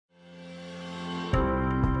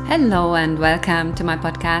Hello and welcome to my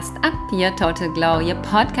podcast Up Your Total Glow, your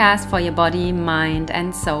podcast for your body, mind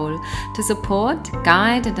and soul to support,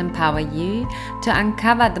 guide and empower you to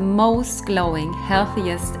uncover the most glowing,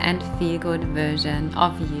 healthiest and feel-good version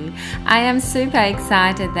of you. I am super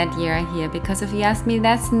excited that you are here because if you ask me,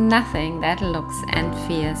 there's nothing that looks and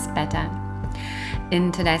feels better.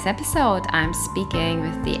 In today's episode, I'm speaking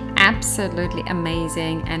with the absolutely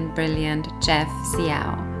amazing and brilliant Geoff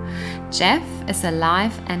Seow. Geoff is a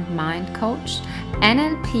life and mind coach,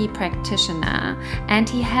 NLP practitioner, and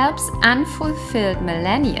he helps unfulfilled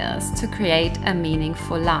millennials to create a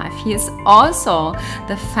meaningful life. He is also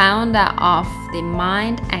the founder of the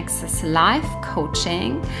Mind Access Life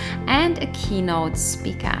Coaching and a keynote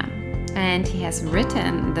speaker. And he has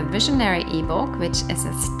written the visionary ebook, which is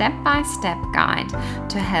a step-by-step guide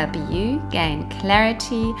to help you gain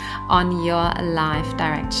clarity on your life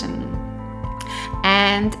direction.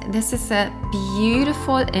 And this is a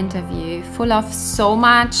beautiful interview full of so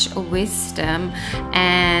much wisdom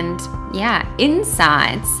and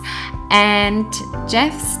insights. And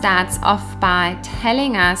Geoff starts off by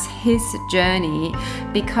telling us his journey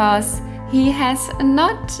because he has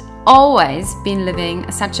not always been living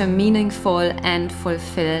such a meaningful and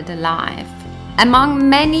fulfilled life. Among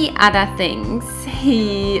many other things,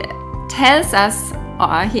 he tells us,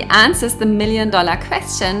 or he answers the million-dollar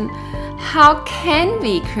question: how can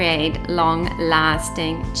we create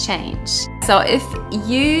long-lasting change? So if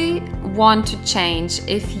you want to change,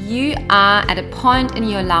 if you are at a point in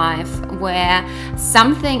your life where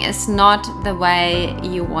something is not the way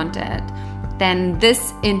you want it, then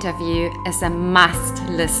this interview is a must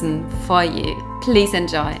listen for you. Please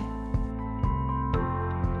enjoy.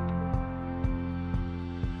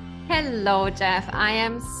 Hello, Geoff. I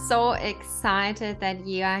am so excited that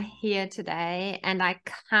you are here today, and I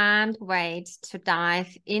can't wait to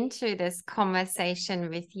dive into this conversation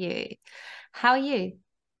with you. How are you?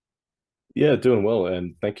 Yeah, doing well.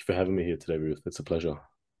 And thank you for having me here today, Ruth. It's a pleasure.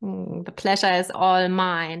 The pleasure is all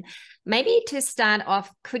mine. Maybe to start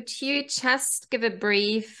off, could you just give a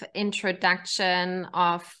brief introduction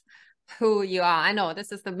of who you are? I know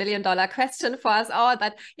this is the million-dollar question for us all,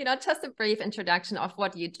 but just a brief introduction of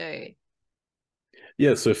what you do.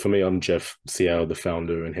 Yeah, so for me, I'm Geoff Seow, the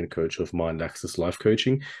founder and head coach of Mind Access Life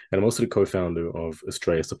Coaching, and I'm also the co-founder of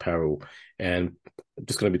Australia's Apparel. And I'm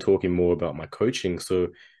just going to be talking more about my coaching. So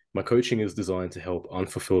my coaching is designed to help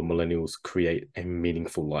unfulfilled millennials create a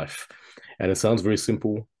meaningful life. And it sounds very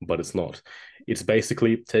simple, but it's not. It's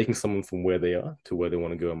basically taking someone from where they are to where they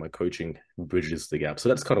want to go, and my coaching bridges the gap. So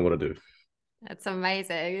that's kind of what I do. That's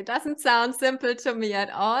amazing. It doesn't sound simple to me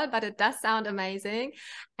at all, but it does sound amazing.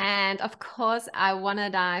 And of course, I want to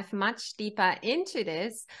dive much deeper into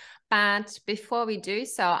this. But before we do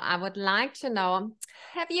so, I would like to know,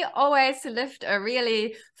 have you always lived a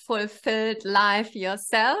really fulfilled life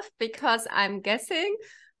yourself? Because I'm guessing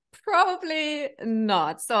probably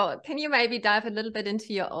not. So can you maybe dive a little bit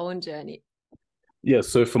into your own journey? Yeah,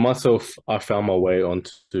 so for myself, I found my way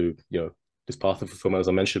onto, this path of fulfillment. As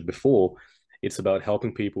I mentioned before, it's about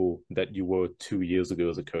helping people that you were 2 years ago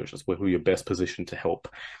as a coach. That's who you're best positioned to help.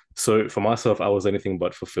 So for myself, I was anything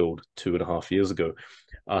but fulfilled 2.5 years ago.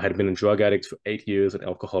 I had been a drug addict for 8 years, an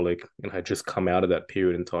alcoholic, and had just come out of that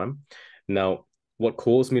period in time. Now, what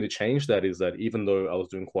caused me to change that is that even though I was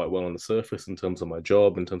doing quite well on the surface in terms of my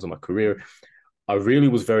job, in terms of my career, I really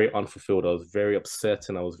was very unfulfilled. I was very upset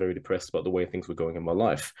and I was very depressed about the way things were going in my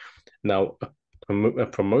life. Now, a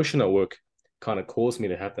promotion at work kind of caused me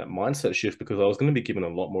to have that mindset shift because I was going to be given a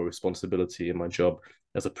lot more responsibility in my job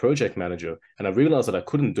as a project manager. And I realized that I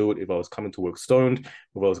couldn't do it if I was coming to work stoned,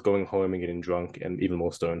 if I was going home and getting drunk and even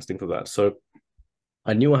more stoned, things like that. So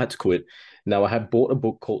I knew I had to quit. Now, I had bought a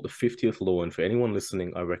book called The 50th Law. And for anyone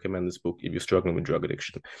listening, I recommend this book if you're struggling with drug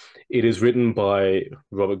addiction. It is written by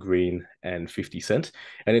Robert Greene and 50 Cent.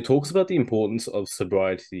 And it talks about the importance of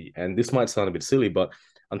sobriety. And this might sound a bit silly, but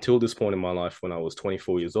until this point in my life, when I was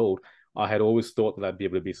 24 years old, I had always thought that I'd be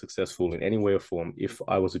able to be successful in any way or form if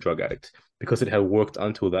I was a drug addict, because it had worked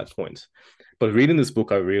until that point. But reading this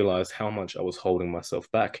book, I realized how much I was holding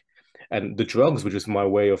myself back. And the drugs were just my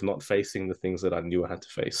way of not facing the things that I knew I had to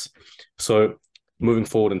face. So moving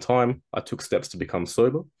forward in time, I took steps to become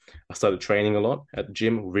sober. I started training a lot at the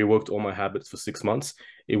gym, reworked all my habits for 6 months.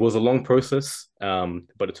 It was a long process,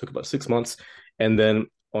 but it took about 6 months. And then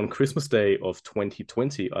on Christmas Day of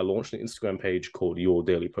 2020, I launched an Instagram page called Your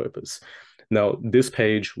Daily Purpose. Now, this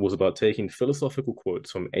page was about taking philosophical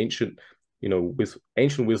quotes from with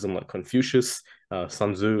ancient wisdom like Confucius,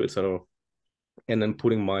 Sun Tzu, etc., and then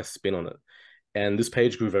putting my spin on it. And this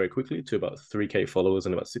page grew very quickly to about 3K followers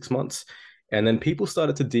in about 6 months. And then people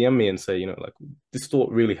started to DM me and say, you know, like, this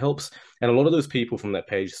thought really helps. And a lot of those people from that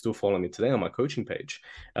page still follow me today on my coaching page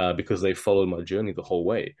because they followed my journey the whole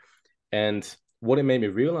way. And what it made me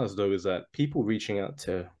realize, though, is that people reaching out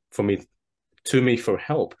to me for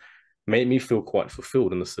help made me feel quite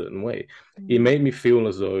fulfilled in a certain way. It made me feel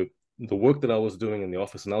as though the work that I was doing in the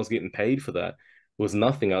office and I was getting paid for that was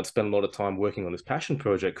nothing. I'd spent a lot of time working on this passion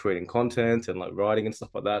project, creating content and like writing and stuff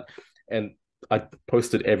like that. And I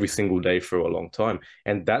posted every single day for a long time.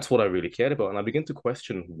 And that's what I really cared about. And I began to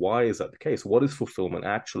question, why is that the case? What is fulfillment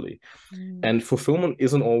actually? And fulfillment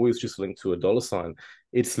isn't always just linked to a dollar sign.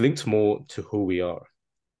 It's linked more to who we are.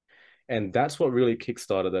 And that's what really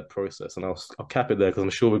kickstarted that process. And I'll cap it there because I'm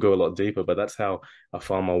sure we'll go a lot deeper, but that's how I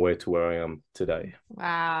found my way to where I am today.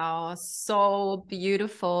 Wow, so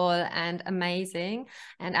beautiful and amazing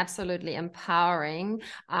and absolutely empowering.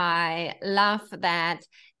 I love that,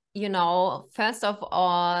 you know, first of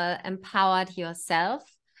all, empowered yourself,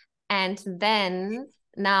 and then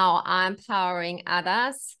now I'm empowering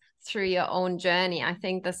others through your own journey. I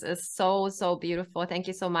think this is so, so beautiful. Thank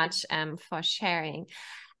you so much for sharing.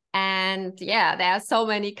 And yeah, there are so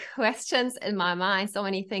many questions in my mind, so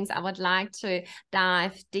many things I would like to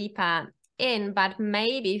dive deeper in. But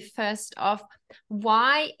maybe first off,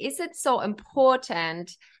 why is it so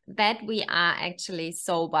important that we are actually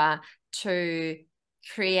sober to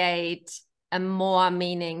create a more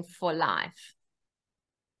meaningful life?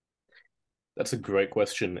 That's a great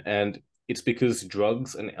question. And it's because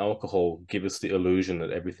drugs and alcohol give us the illusion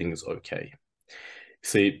that everything is okay.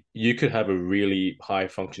 See, you could have a really high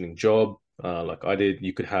functioning job, like I did.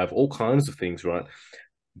 You could have all kinds of things, right?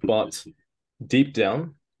 But deep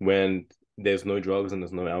down, when there's no drugs and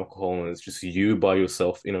there's no alcohol and it's just you by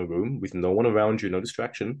yourself in a room with no one around you, no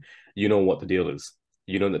distraction, you know what the deal is.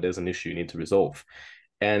 You know that there's an issue you need to resolve.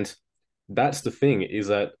 And that's the thing, is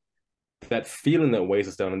that feeling that weighs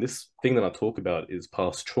us down, and this thing that I talk about is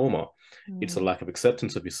past trauma. It's a lack of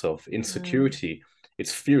acceptance of yourself, insecurity,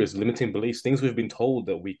 it's fears, limiting beliefs, things we've been told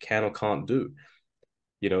that we can or can't do.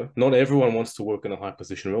 You know, not everyone wants to work in a high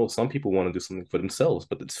position role. Some people want to do something for themselves,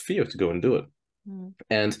 but it's fear to go and do it.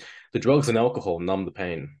 And the drugs and alcohol numb the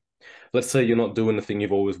pain. Let's say you're not doing the thing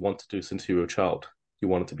you've always wanted to do since you were a child. You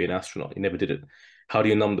wanted to be an astronaut, you never did it. How do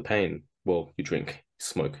you numb the pain? Well, you drink, you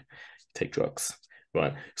smoke, you take drugs,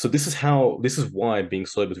 right? So this is why being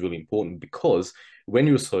sober is really important, because when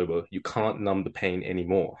you're sober, you can't numb the pain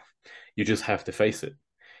anymore. You just have to face it.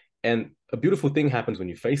 And a beautiful thing happens when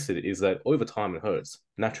you face it, is that over time it hurts.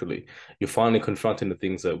 Naturally, you're finally confronting the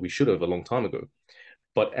things that we should have a long time ago.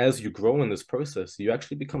 But as you grow in this process, you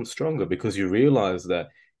actually become stronger because you realize that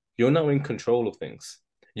you're now in control of things.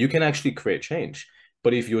 You can actually create change.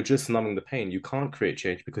 But if you're just numbing the pain, you can't create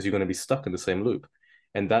change because you're going to be stuck in the same loop.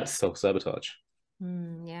 And that's self-sabotage.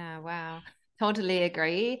 Yeah, wow. Totally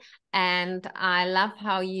agree. And I love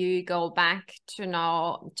how you go back to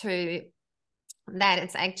know to that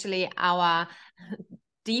it's actually our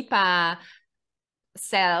deeper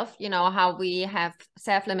self, you know, how we have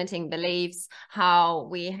self-limiting beliefs, how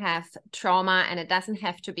we have trauma, and it doesn't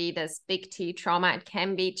have to be this big T trauma. It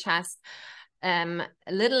can be just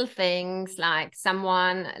little things like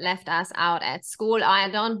someone left us out at school. I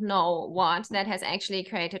don't know what that has actually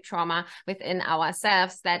created trauma within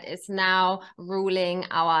ourselves that is now ruling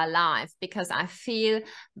our life, because I feel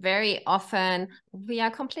very often we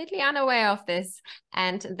are completely unaware of this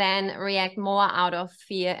and then react more out of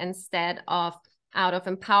fear instead of out of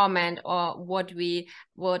empowerment, or what we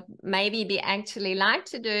would maybe be actually like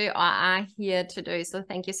to do or are here to do. So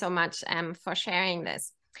thank you so much for sharing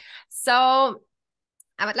this. So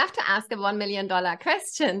I would love to ask a $1 million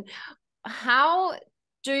question. How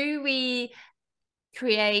do we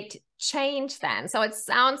create change then? So it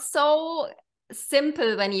sounds so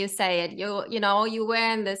simple when you say it. You know, you were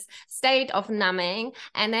in this state of numbing,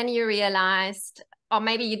 and then you realized, or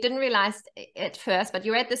maybe you didn't realize it first, but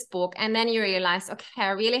you read this book and then you realized, okay,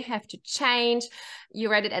 I really have to change. You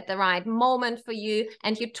read it at the right moment for you,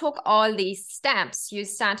 and you took all these steps. You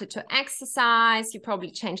started to exercise, you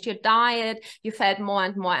probably changed your diet, you felt more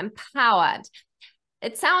and more empowered.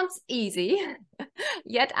 It sounds easy,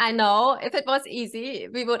 yet I know if it was easy,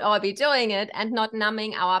 we would all be doing it and not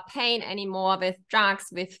numbing our pain anymore with drugs,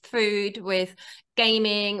 with food, with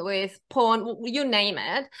gaming, with porn, you name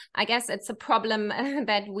it. I guess it's a problem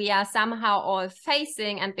that we are somehow all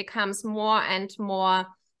facing and becomes more and more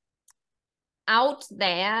out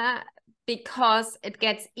there, because it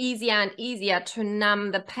gets easier and easier to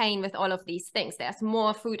numb the pain with all of these things. There's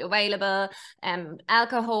more food available,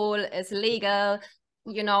 alcohol is legal.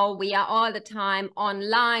 You know, we are all the time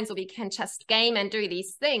online, so we can just game and do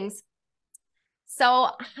these things. So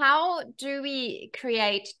how do we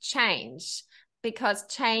create change? Because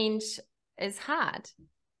change is hard.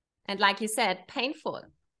 And like you said, painful.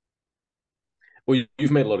 Well,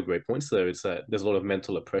 you've made a lot of great points there. It's that there's a lot of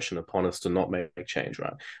mental oppression upon us to not make change,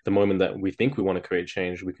 right? The moment that we think we want to create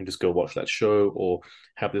change, we can just go watch that show or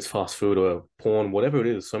have this fast food or porn, whatever it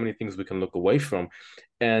is. So many things we can look away from.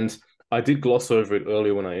 And I did gloss over it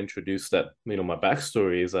earlier when I introduced that, my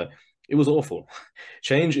backstory is that it was awful.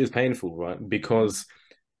 Change is painful, right? Because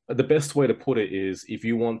the best way to put it is if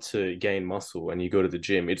you want to gain muscle and you go to the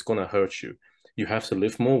gym, it's going to hurt you. You have to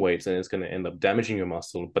lift more weights and it's going to end up damaging your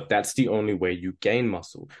muscle. But that's the only way you gain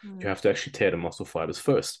muscle. You have to actually tear the muscle fibers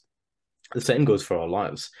first. The same goes for our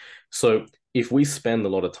lives. So if we spend a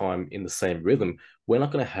lot of time in the same rhythm, we're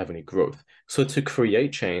not going to have any growth. So to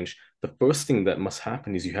create change, the first thing that must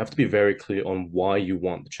happen is you have to be very clear on why you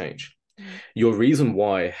want the change. Your reason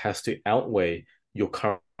why has to outweigh your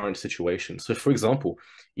current situation. So, for example,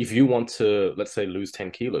 if you want to, let's say, lose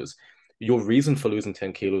 10 kilos, your reason for losing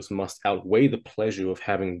 10 kilos must outweigh the pleasure of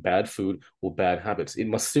having bad food or bad habits. It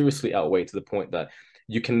must seriously outweigh to the point that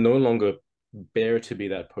you can no longer bear to be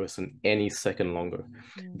that person any second longer.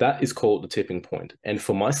 That is called the tipping point. And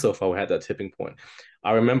for myself, I had that tipping point.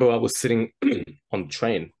 I remember I was sitting on the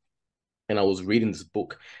train and I was reading this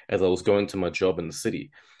book as I was going to my job in the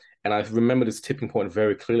city. And I remember this tipping point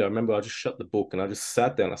very clearly. I remember I just shut the book and I just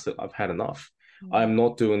sat there and I said, I've had enough. I'm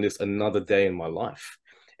not doing this another day in my life.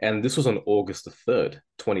 And this was on August the 3rd,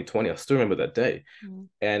 2020. I still remember that day.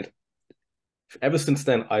 And ever since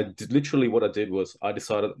then, literally what I did was I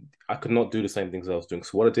decided I could not do the same things I was doing.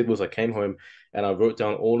 So what I did was I came home and I wrote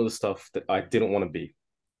down all of the stuff that I didn't want to be,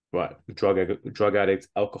 right? Drug addict,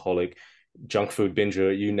 alcoholic, junk food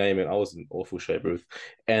binger, you name it. I was in awful shape, Ruth.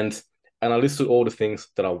 And I listed all the things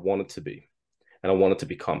that I wanted to be and I wanted to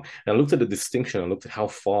become. And I looked at the distinction, I looked at how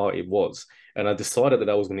far it was. And I decided that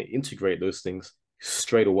I was going to integrate those things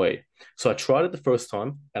straight away. So I tried it the first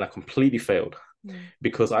time and I completely failed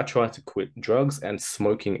because I tried to quit drugs and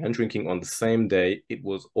smoking and drinking on the same day. It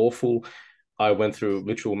was awful. I went through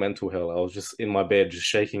literal mental hell. I was just in my bed, just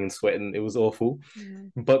shaking and sweating. It was awful.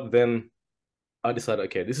 But then I decided,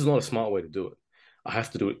 okay, this is not a smart way to do it. I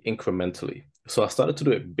have to do it incrementally. So I started to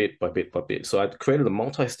do it bit by bit by bit. So I created a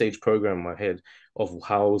multi-stage program in my head of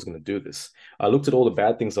how I was going to do this. I looked at all the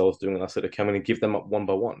bad things I was doing and I said, okay, I'm going to give them up one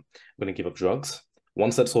by one. I'm going to give up drugs.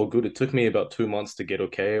 Once that's all good, it took me about 2 months to get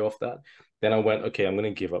okay off that. Then I went, okay, I'm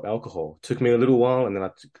going to give up alcohol. It took me a little while and then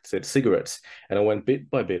I said cigarettes. And I went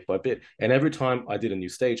bit by bit by bit. And every time I did a new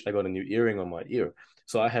stage, I got a new earring on my ear.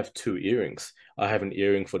 So I have 2 earrings. I have an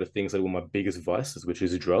earring for the things that were my biggest vices, which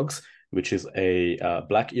is drugs, which is a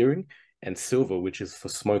black earring, and silver, which is for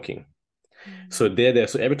smoking. So they're there.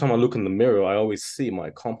 So every time I look in the mirror, I always see my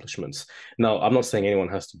accomplishments. Now, I'm not saying anyone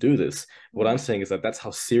has to do this. What I'm saying is that that's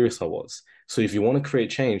how serious I was. So if you want to create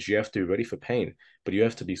change, you have to be ready for pain, but you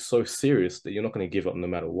have to be so serious that you're not going to give up no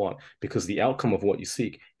matter what, because the outcome of what you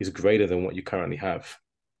seek is greater than what you currently have.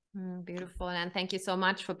 Beautiful. And thank you so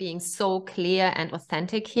much for being so clear and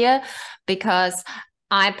authentic here, because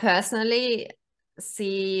I personally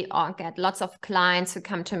see or get lots of clients who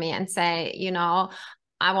come to me and say,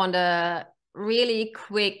 I want a really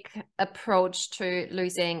quick approach to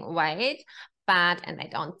losing weight, and they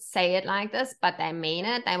don't say it like this, but they mean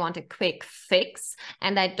it. They want a quick fix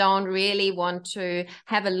and they don't really want to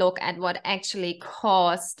have a look at what actually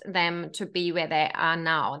caused them to be where they are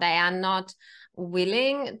now. They are not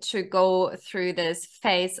willing to go through this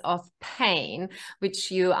phase of pain,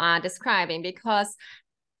 which you are describing, because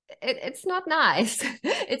it's not nice.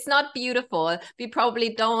 It's not beautiful. We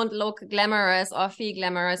probably don't look glamorous or feel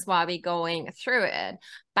glamorous while we're going through it.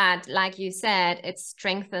 But like you said, it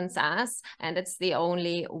strengthens us and it's the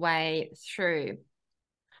only way through.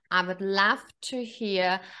 I would love to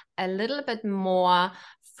hear a little bit more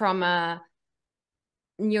from a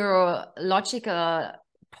neurological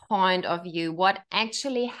point of view, what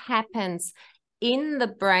actually happens in the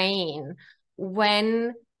brain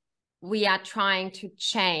when we are trying to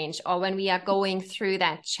change or when we are going through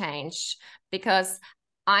that change. Because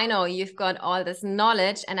I know you've got all this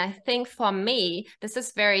knowledge, and I think for me, this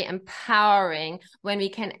is very empowering when we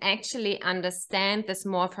can actually understand this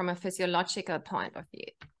more from a physiological point of view.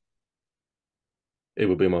 It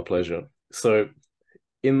would be my pleasure. So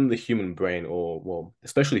in the human brain,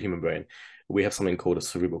 especially human brain, we have something called a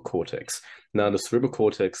cerebral cortex. Now, the cerebral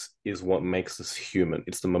cortex is what makes us human.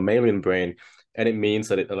 It's the mammalian brain, and it means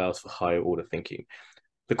that it allows for higher order thinking.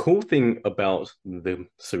 The cool thing about the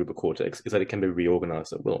cerebral cortex is that it can be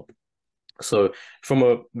reorganized at will. So from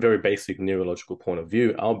a very basic neurological point of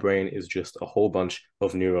view, our brain is just a whole bunch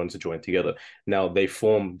of neurons joined together. Now, they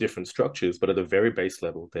form different structures, but at a very base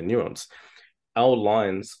level, they're neurons. Our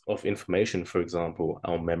lines of information, for example,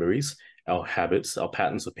 our memories, our habits, our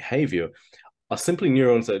patterns of behavior, are simply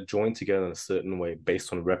neurons that join together in a certain way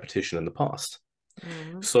based on repetition in the past.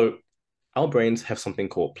 Mm. So our brains have something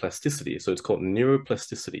called plasticity. So it's called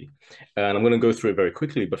neuroplasticity. And I'm going to go through it very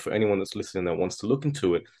quickly, but for anyone that's listening that wants to look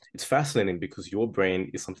into it, it's fascinating because your brain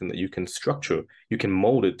is something that you can structure, you can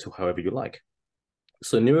mold it to however you like.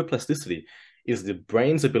 So neuroplasticity is the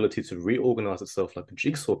brain's ability to reorganize itself like a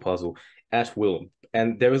jigsaw puzzle at will.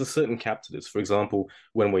 And there is a certain cap to this. For example,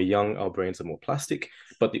 when we're young, our brains are more plastic,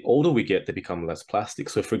 but the older we get, they become less plastic.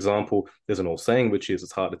 So for example, there's an old saying, which is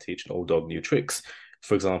it's hard to teach an old dog new tricks.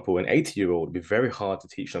 For example, an 80-year-old would be very hard to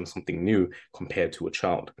teach them something new compared to a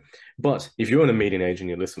child. But if you're in a median age and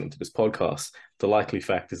you're listening to this podcast, the likely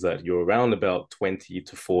fact is that you're around about 20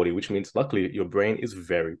 to 40, which means luckily your brain is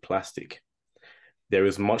very plastic. There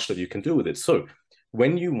is much that you can do with it. So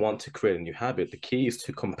when you want to create a new habit, the key is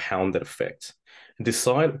to compound that effect and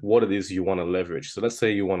decide what it is you want to leverage. So let's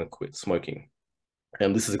say you want to quit smoking.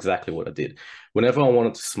 And this is exactly what I did. Whenever I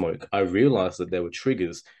wanted to smoke, I realized that there were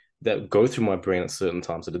triggers that go through my brain at certain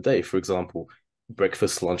times of the day. For example,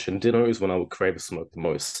 breakfast, lunch, and dinner is when I would crave a smoke the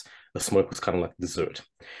most. A smoke was kind of like dessert.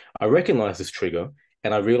 I recognized this trigger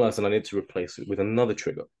and I realized that I need to replace it with another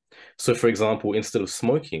trigger. So, for example, instead of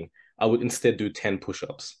smoking, I would instead do 10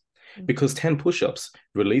 push-ups because 10 push-ups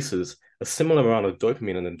releases a similar amount of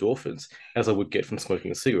dopamine and endorphins as I would get from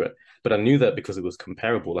smoking a cigarette. But I knew that because it was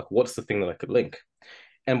comparable, like what's the thing that I could link?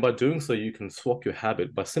 And by doing so, you can swap your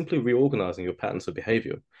habit by simply reorganizing your patterns of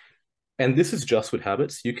behavior. And this is just with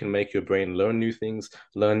habits. You can make your brain learn new things,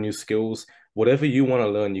 learn new skills. Whatever you want to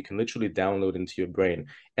learn, you can literally download into your brain.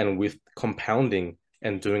 And with compounding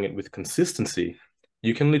and doing it with consistency,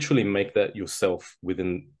 you can literally make that yourself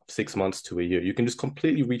within 6 months to a year. You can just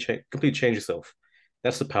completely change yourself.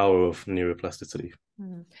 That's the power of neuroplasticity.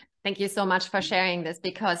 Thank you so much for sharing this,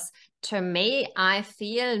 because to me, I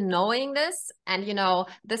feel knowing this, and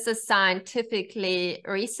this is scientifically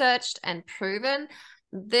researched and proven,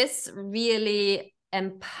 this really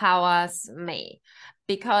empowers me,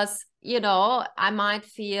 because I might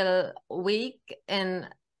feel weak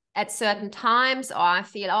at certain times, or I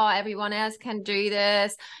feel, oh, everyone else can do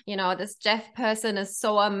this. This Geoff person is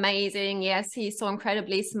so amazing. Yes, he's so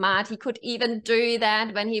incredibly smart. He could even do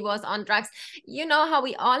that when he was on drugs. You know how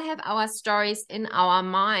we all have our stories in our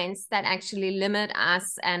minds that actually limit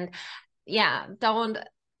us and don't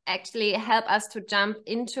actually help us to jump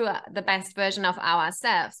into the best version of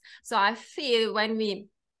ourselves. So I feel when we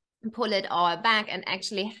pull it all back and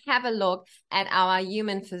actually have a look at our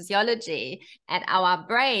human physiology, at our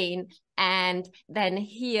brain, and then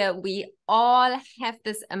here we all have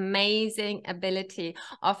this amazing ability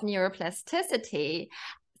of neuroplasticity,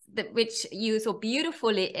 which you so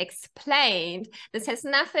beautifully explained. This has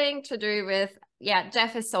nothing to do with,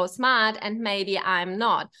 Geoff is so smart and maybe I'm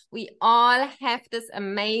not. We all have this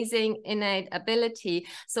amazing innate ability,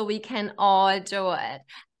 so we can all do it.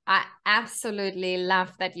 I absolutely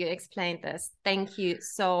love that you explained this. Thank you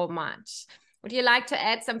so much. Would you like to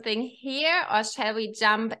add something here, or shall we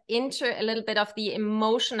jump into a little bit of the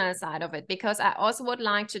emotional side of it? Because I also would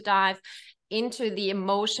like to dive into the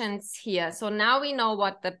emotions here. So now we know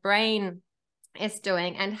what the brain is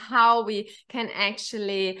doing and how we can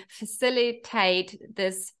actually facilitate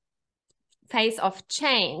this phase of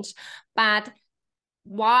change. But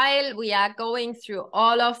while we are going through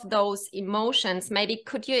all of those emotions, maybe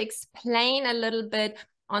could you explain a little bit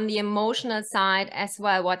on the emotional side as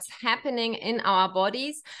well, what's happening in our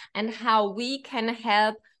bodies and how we can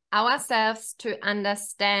help ourselves to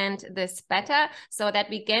understand this better, so that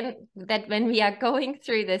when we are going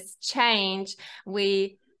through this change,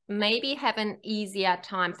 we maybe have an easier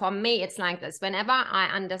time. For me, it's like this. Whenever I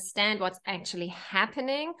understand what's actually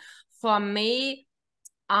happening, for me,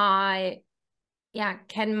 I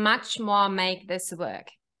can much more make this work.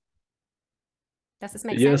 Does this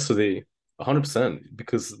make sense? So 100%,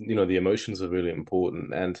 because the emotions are really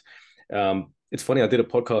important. And it's funny, I did a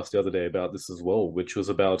podcast the other day about this as well, which was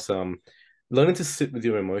about learning to sit with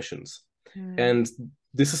your emotions. And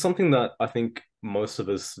this is something that I think most of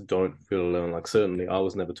us don't really learn. Like, certainly I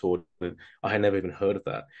was never taught it. I had never even heard of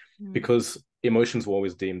that, because emotions were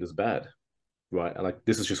always deemed as bad. Right. And like,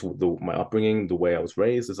 this is just my upbringing, the way I was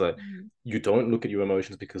raised, is like, you don't look at your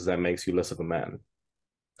emotions because that makes you less of a man.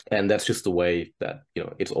 And that's just the way that,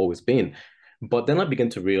 it's always been. But then I began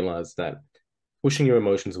to realize that pushing your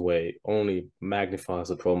emotions away only magnifies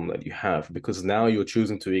the problem that you have, because now you're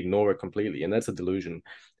choosing to ignore it completely. And that's a delusion.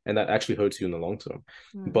 and that actually hurts you in the long term.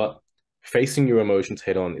 But facing your emotions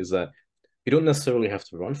head on is that you don't necessarily have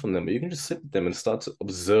to run from them, but you can just sit with them and start to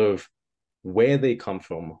observe where they come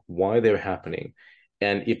from, why they're happening,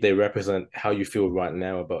 and if they represent how you feel right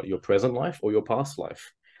now about your present life or your past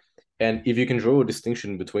life. And if you can draw a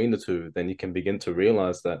distinction between the two, then you can begin to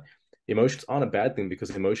realize that emotions aren't a bad thing, because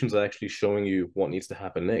emotions are actually showing you what needs to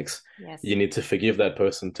happen next. Yes. You need to forgive that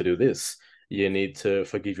person to do this. You need to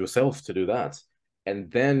forgive yourself to do that.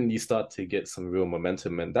 And then you start to get some real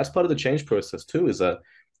momentum. And that's part of the change process too, is that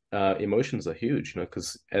emotions are huge,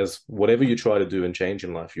 because as whatever you try to do and change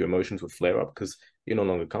in life, your emotions will flare up because you're no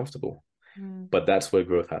longer comfortable. But that's where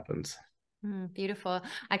growth happens. Beautiful.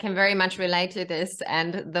 I can very much relate to this,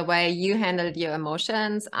 and the way you handled your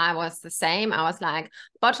emotions, I was the same. I was like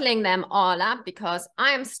bottling them all up because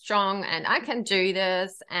I am strong and I can do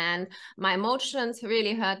this, and my emotions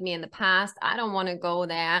really hurt me in the past. I don't want to go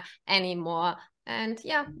there anymore. And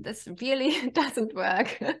yeah, this really doesn't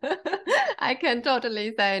work. I can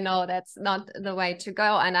totally say, no, that's not the way to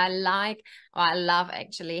go. And I love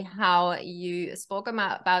actually how you spoke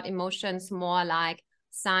about emotions more like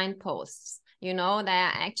signposts. They're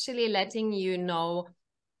actually letting you know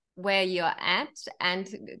where you're at and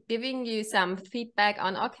giving you some feedback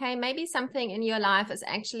on, okay, maybe something in your life is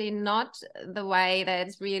actually not the way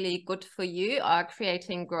that's really good for you or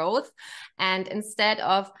creating growth. And instead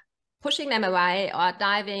of pushing them away or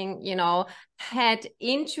diving, head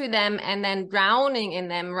into them and then drowning in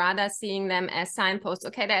them, rather seeing them as signposts.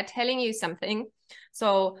 Okay, they're telling you something.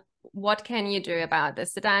 So what can you do about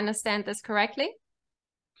this? Did I understand this correctly?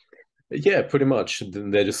 Yeah, pretty much.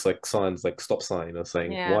 They're just like signs, like stop sign,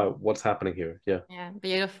 saying, what's happening here? Yeah,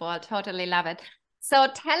 beautiful. I totally love it. So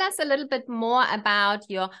tell us a little bit more about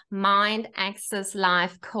your Mind Access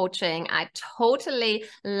Life Coaching. I totally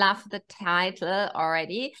love the title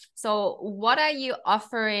already. So what are you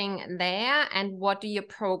offering there, and what do your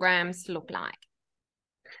programs look like?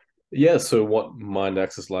 Yeah, so what Mind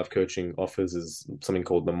Access Life Coaching offers is something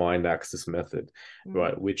called the Mind Access Method,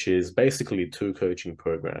 right? Which is basically 2 coaching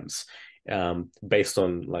programs based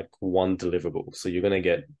on like one deliverable. So you're going to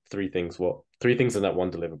get 3 things. Well, 3 things in that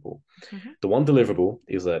one deliverable. The one deliverable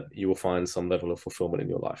is that you will find some level of fulfillment in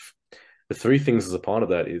your life. The 3 things as a part of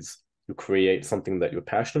that is you create something that you're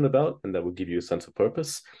passionate about and that will give you a sense of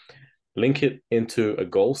purpose. Link it into a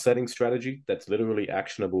goal setting strategy that's literally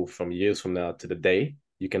actionable from years from now to the day.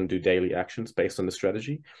 You can do daily actions based on the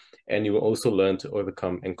strategy. And you will also learn to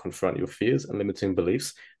overcome and confront your fears and limiting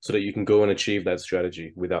beliefs so that you can go and achieve that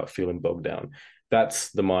strategy without feeling bogged down.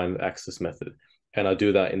 That's the Mind Access Method. And I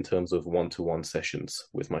do that in terms of one-to-one sessions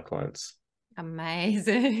with my clients.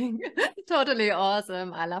 Amazing. Totally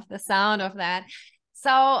awesome. I love the sound of that.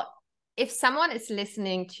 So if someone is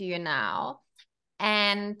listening to you now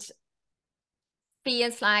and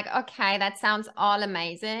feels like, okay, that sounds all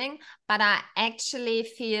amazing, but I actually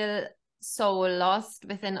feel so lost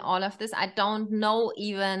within all of this. I don't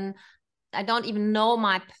even know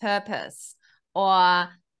my purpose, or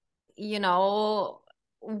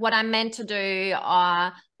what I'm meant to do,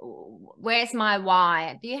 or where's my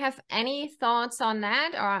why. Do you have any thoughts on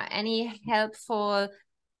that, or any helpful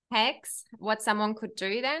hacks what someone could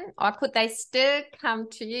do then? Or could they still come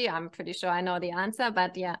to you? I'm pretty sure I know the answer,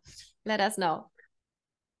 but yeah, let us know.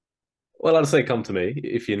 Well, I'd say come to me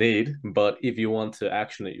if you need, but if you want to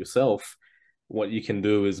action it yourself, what you can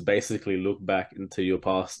do is basically look back into your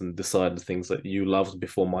past and decide the things that you loved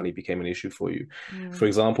before money became an issue for you. For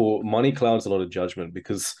example, money clouds a lot of judgment,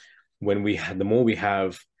 because the more we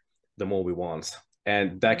have, the more we want.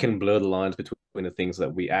 And that can blur the lines between the things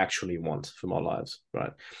that we actually want from our lives,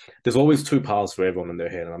 right? There's always 2 paths for everyone in their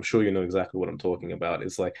head. And I'm sure you know exactly what I'm talking about.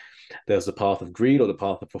 It's like there's the path of greed or the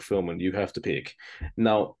path of fulfillment. You have to pick.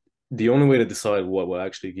 Now, the only way to decide what will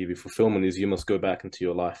actually give you fulfillment is you must go back into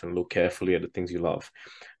your life and look carefully at the things you love.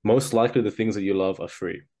 Most likely, the things that you love are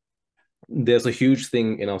free. There's a huge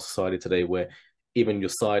thing in our society today where even your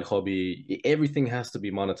side hobby, everything has to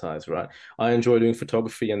be monetized, right? I enjoy doing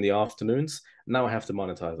photography in the afternoons. Now I have to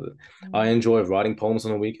monetize it. I enjoy writing poems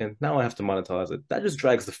on the weekend. Now I have to monetize it. That just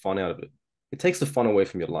drags the fun out of it. It takes the fun away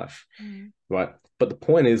from your life, right? But the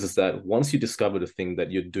point is that once you discover the thing that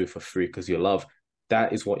you do for free because you love,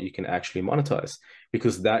 that is what you can actually monetize,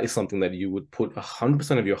 because that is something that you would put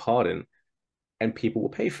 100% of your heart in and people will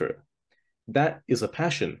pay for it. That is a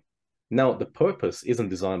passion. Now, the purpose isn't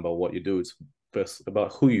designed by what you do. It's first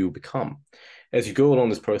about who you become. As you go along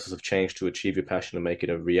this process of change to achieve your passion and make it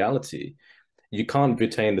a reality, you can't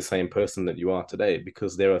retain the same person that you are today,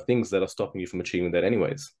 because there are things that are stopping you from achieving that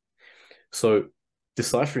anyways. So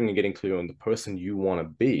deciphering and getting clear on the person you want to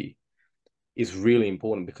be is really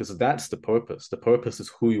important, because that's the purpose. The purpose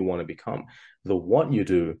is who you want to become. The what you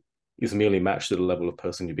do is merely matched to the level of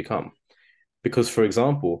person you become. Because, for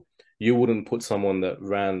example, you wouldn't put someone that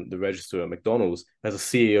ran the register at McDonald's as a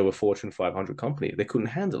CEO of a Fortune 500 company. They couldn't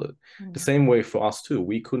handle it. The same way for us too.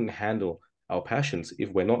 We couldn't handle our passions if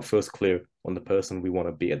we're not first clear on the person we want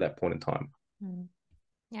to be at that point in time.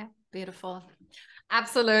 Yeah, beautiful.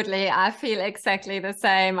 Absolutely. I feel exactly the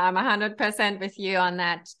same. I'm 100% with you on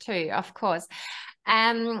that too, of course.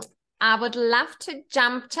 I would love to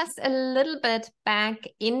jump just a little bit back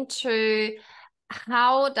into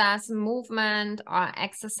how does movement or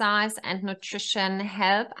exercise and nutrition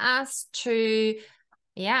help us to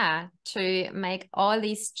make all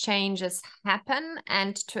these changes happen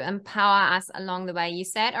and to empower us along the way. You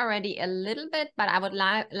said already a little bit, but I would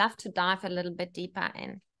love to dive a little bit deeper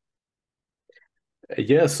in.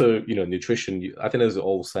 Yeah, so, nutrition, I think there's an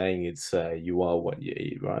old saying, it's you are what you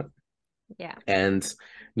eat, right? Yeah. And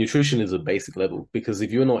nutrition is a basic level, because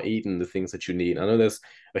if you're not eating the things that you need, I know there's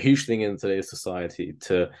a huge thing in today's society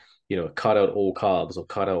to, cut out all carbs or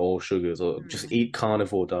cut out all sugars or just eat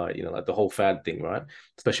carnivore diet, like the whole fad thing, right?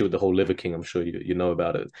 Especially with the whole Liver King, I'm sure you know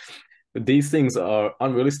about it. But these things are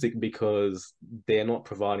unrealistic because they're not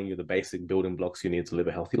providing you the basic building blocks you need to live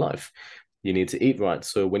a healthy life. You need to eat right.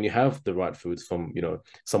 So when you have the right foods from,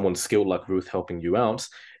 someone skilled like Ruth helping you out,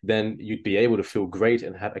 then you'd be able to feel great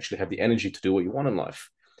and actually have the energy to do what you want in life.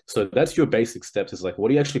 So that's your basic steps. Is like, what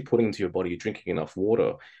are you actually putting into your body? You're drinking enough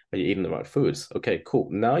water? Are you eating the right foods? Okay, cool.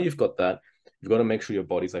 Now you've got that. You've got to make sure your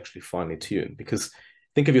body's actually finely tuned, because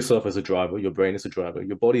think of yourself as a driver. Your brain is a driver.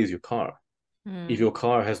 Your body is your car. If your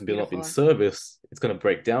car hasn't been up in service, it's going to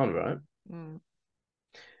break down, right?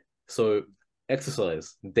 So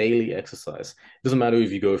exercise, daily exercise. Doesn't matter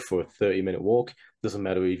if you go for a 30-minute walk. Doesn't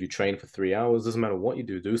matter if you train for 3 hours. Doesn't matter what you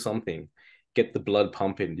do something. Get the blood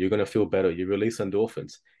pumping. You're going to feel better. You release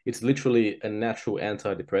endorphins. It's literally a natural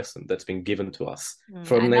antidepressant that's been given to us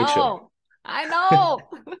from nature. I know.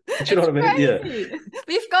 You know what I mean? Crazy. Yeah.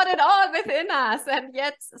 We've got it all within us, and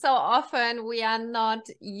yet so often we are not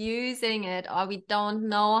using it, or we don't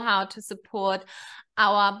know how to support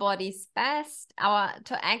our body's best,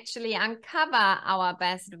 to actually uncover our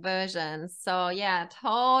best versions. So yeah,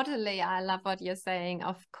 totally. I love what you're saying,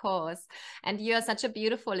 of course. And you're such a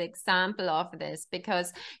beautiful example of this,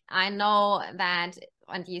 because I know that,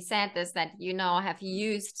 and you said this, that have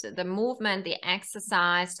used the movement, the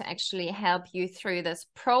exercise to actually help you through this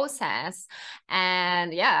process.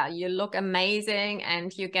 And yeah, you look amazing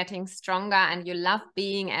and you're getting stronger and you love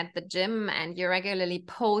being at the gym and you're regularly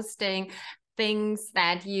posting things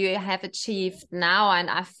that you have achieved now. And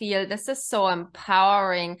I feel this is so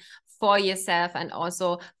empowering for yourself and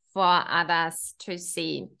also for others to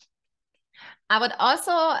see. I would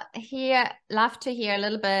also love to hear a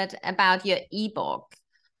little bit about your ebook.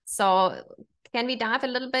 So can we dive a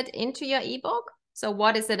little bit into your ebook? So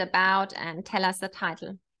what is it about, and tell us the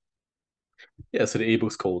title? Yeah, so the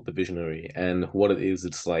ebook's called The Visionary, and what it is,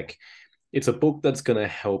 it's a book that's going to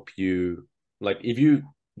help you. Like, if you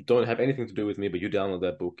don't have anything to do with me, but you download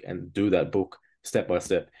that book and do that book step by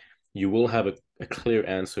step, you will have a clear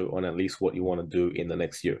answer on at least what you want to do in the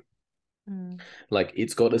next year. Like,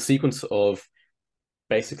 it's got a sequence of,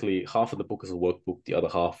 basically half of the book is a workbook, the other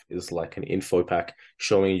half is like an info pack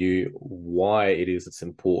showing you why it's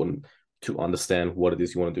important to understand what it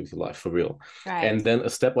is you want to do with your life for real. Right. And then a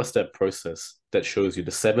step-by-step process that shows you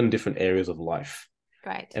the 7 different areas of life.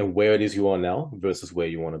 Right. And where it is you are now versus where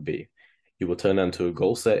you want to be. You will turn that into a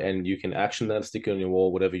goal set, and you can action that, stick it on your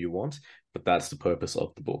wall, whatever you want. But that's the purpose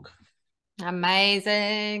of the book.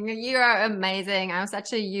 Amazing. You are amazing. I'm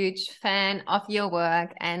such a huge fan of your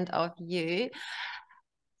work and of you.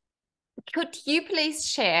 Could you please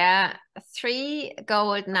share 3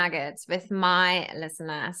 gold nuggets with my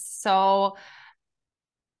listeners? So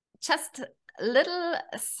just little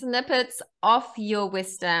snippets of your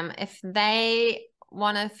wisdom. If they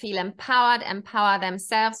want to feel empowered, empower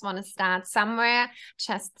themselves, want to start somewhere,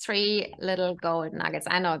 just 3 little gold nuggets.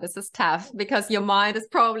 I know this is tough because your mind is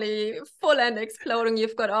probably full and exploding.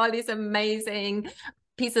 You've got all these amazing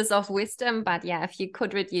pieces of wisdom, but yeah, if you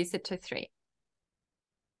could reduce it to 3.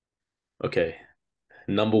 Okay.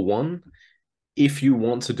 Number 1, if you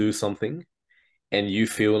want to do something and you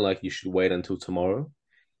feel like you should wait until tomorrow,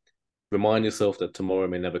 remind yourself that tomorrow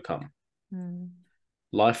may never come.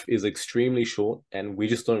 Life is extremely short, and we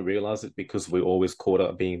just don't realize it because we're always caught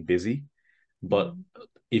up being busy. But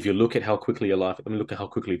if you look at how quickly look at how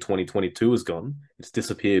quickly 2022 has gone. It's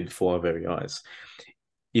disappeared before our very eyes.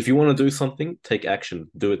 If you want to do something, take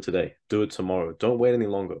action. Do it today. Do it tomorrow. Don't wait any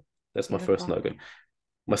longer. That's my first nugget.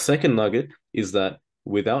 My second nugget is that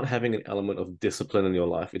without having an element of discipline in your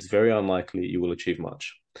life, it's very unlikely you will achieve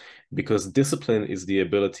much, because discipline is the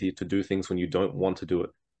ability to do things when you don't want to do it.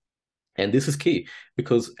 And this is key,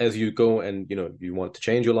 because as you go and you want to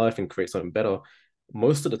change your life and create something better,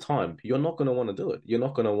 most of the time you're not going to want to do it. You're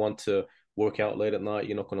not going to want to work out late at night.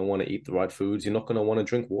 You're not going to want to eat the right foods. You're not going to want to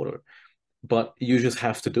drink water. But you just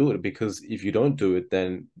have to do it, because if you don't do it,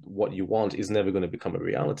 then what you want is never going to become a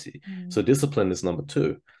reality. So discipline is number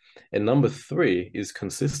 2. And number 3 is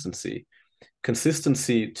consistency.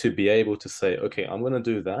 Consistency to be able to say, okay, I'm going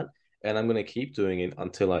to do that, and I'm going to keep doing it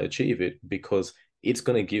until I achieve it, because it's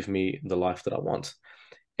going to give me the life that I want.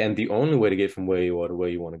 And the only way to get from where you are to where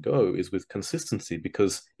you want to go is with consistency,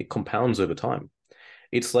 because it compounds over time.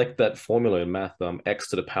 It's like that formula in math, x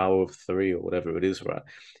to the power of 3 or whatever it is, right?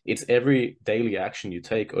 It's every daily action you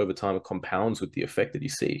take over time, it compounds with the effect that you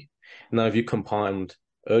see. Now, if you compound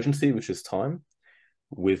urgency, which is time,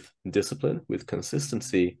 with discipline, with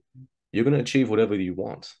consistency, you're going to achieve whatever you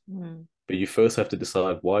want. But you first have to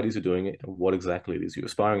decide why it is you're doing it and what exactly it is you're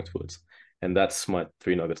aspiring towards. And that's my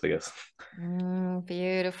 3 nuggets, I guess.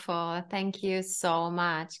 Beautiful. Thank you so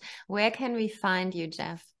much. Where can we find you,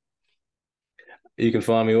 Geoff? You can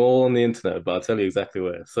find me all on the internet, but I'll tell you exactly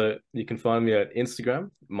where. So you can find me at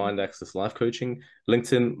Instagram, Mind Access Life Coaching,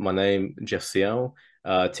 LinkedIn, my name, Geoff Seow,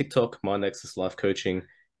 TikTok, Mind Access Life Coaching,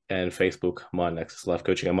 and Facebook, Mind Access Life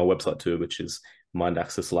Coaching, and my website too, which is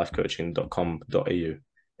mindaccesslifecoaching.com.au.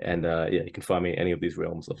 And you can find me in any of these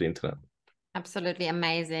realms of the internet. Absolutely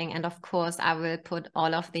amazing. And of course, I will put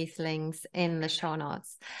all of these links in the show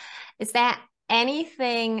notes. Is there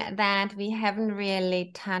anything that we haven't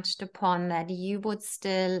really touched upon that you would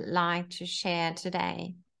still like to share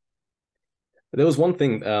today? There was one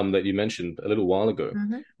thing that you mentioned a little while ago,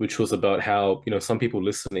 which was about how, some people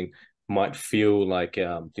listening might feel like,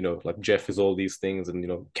 like Geoff is all these things, and,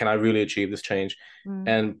 can I really achieve this change?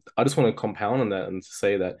 And I just want to compound on that and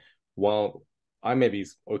say that while I may be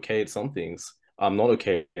okay at some things, I'm not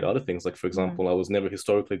okay at other things. Like, for example, I was never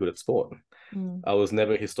historically good at sport. I was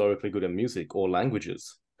never historically good at music or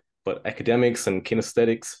languages, but academics and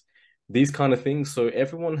kinesthetics, these kind of things. So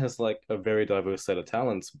everyone has like a very diverse set of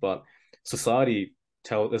talents, but society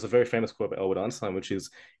there's a very famous quote by Albert Einstein, which is,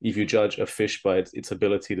 if you judge a fish by its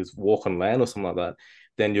ability to walk on land or something like that,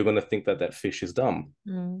 then you're going to think that that fish is dumb.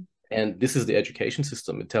 And this is the education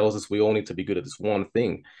system. It tells us we all need to be good at this one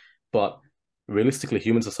thing. But realistically,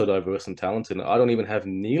 humans are so diverse and talented, and I don't even have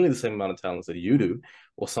nearly the same amount of talents that you do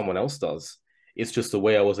or someone else does. It's just the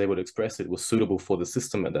way I was able to express it was suitable for the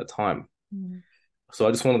system at that time. So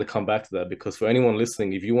I just wanted to come back to that, because for anyone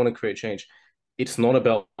listening, if you want to create change, it's not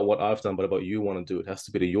about what I've done, but about you want to do. It has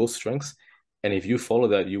to be to your strengths. And if you follow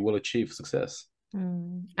that, you will achieve success.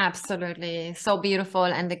 Absolutely. So beautiful.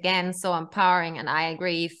 And again, so empowering. And I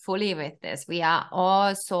agree fully with this. We are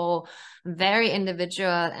all so very individual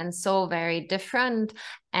and so very different.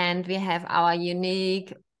 And we have our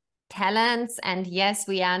unique talents. And yes,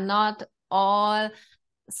 we are not all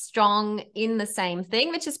strong in the same thing,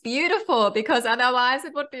 which is beautiful, because otherwise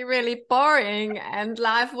it would be really boring and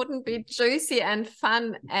life wouldn't be juicy and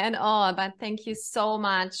fun at all. But thank you so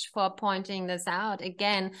much for pointing this out.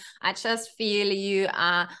 Again, I just feel you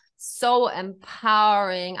are so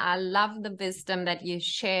empowering. I love the wisdom that you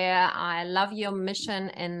share. I love your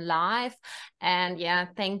mission in life. And yeah,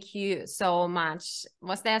 thank you so much.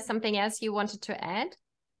 Was there something else you wanted to add?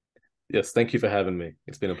 Yes, thank you for having me.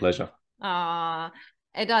 It's been a pleasure.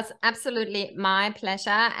 It was absolutely my pleasure,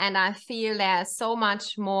 and I feel there's so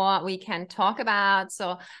much more we can talk about.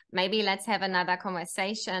 So maybe let's have another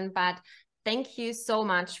conversation. But thank you so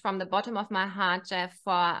much from the bottom of my heart, Geoff,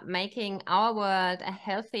 for making our world a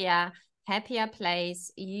healthier, happier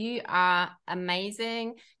place. You are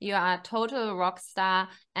amazing. You are a total rock star,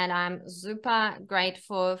 and I'm super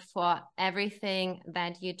grateful for everything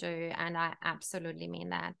that you do. And I absolutely mean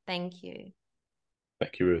that. Thank you.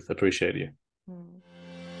 Thank you, Ruth. I appreciate you.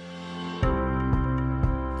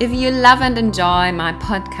 If you love and enjoy my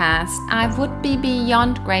podcast, I would be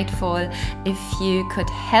beyond grateful if you could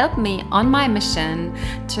help me on my mission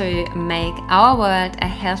to make our world a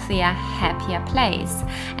healthier, happier place.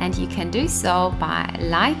 And you can do so by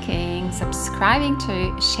liking, subscribing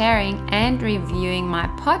to, sharing, and reviewing my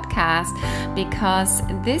podcast, because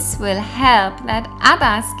this will help that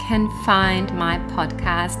others can find my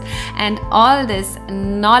podcast and all this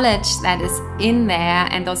knowledge that is in there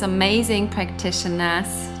and those amazing practitioners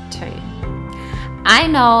too. I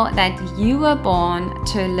know that you were born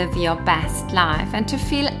to live your best life and to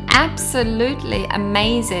feel absolutely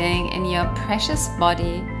amazing in your precious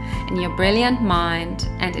body, in your brilliant mind,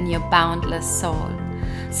 and in your boundless soul.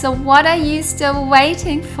 So what are you still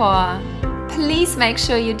waiting for? please make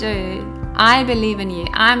sure you do. I believe in you.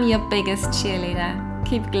 I'm your biggest cheerleader.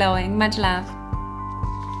 Keep glowing. Much love.